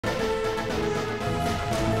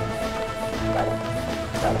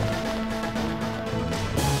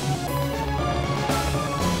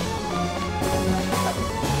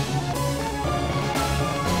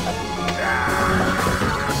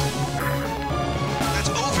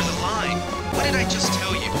did I just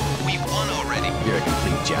tell you? We won already. You're a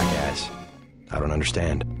complete jackass. I don't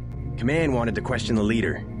understand. Command wanted to question the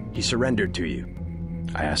leader. He surrendered to you.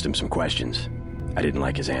 I asked him some questions. I didn't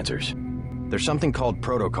like his answers. There's something called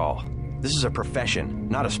protocol. This is a profession,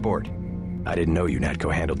 not a sport. I didn't know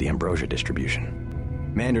UNATCO handled the ambrosia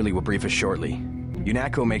distribution. Manderley will brief us shortly.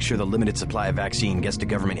 UNATCO makes sure the limited supply of vaccine gets to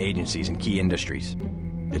government agencies and key industries.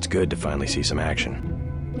 It's good to finally see some action.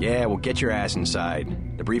 Yeah, well, get your ass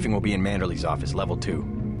inside. The briefing will be in Manderley's office, level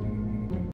 2.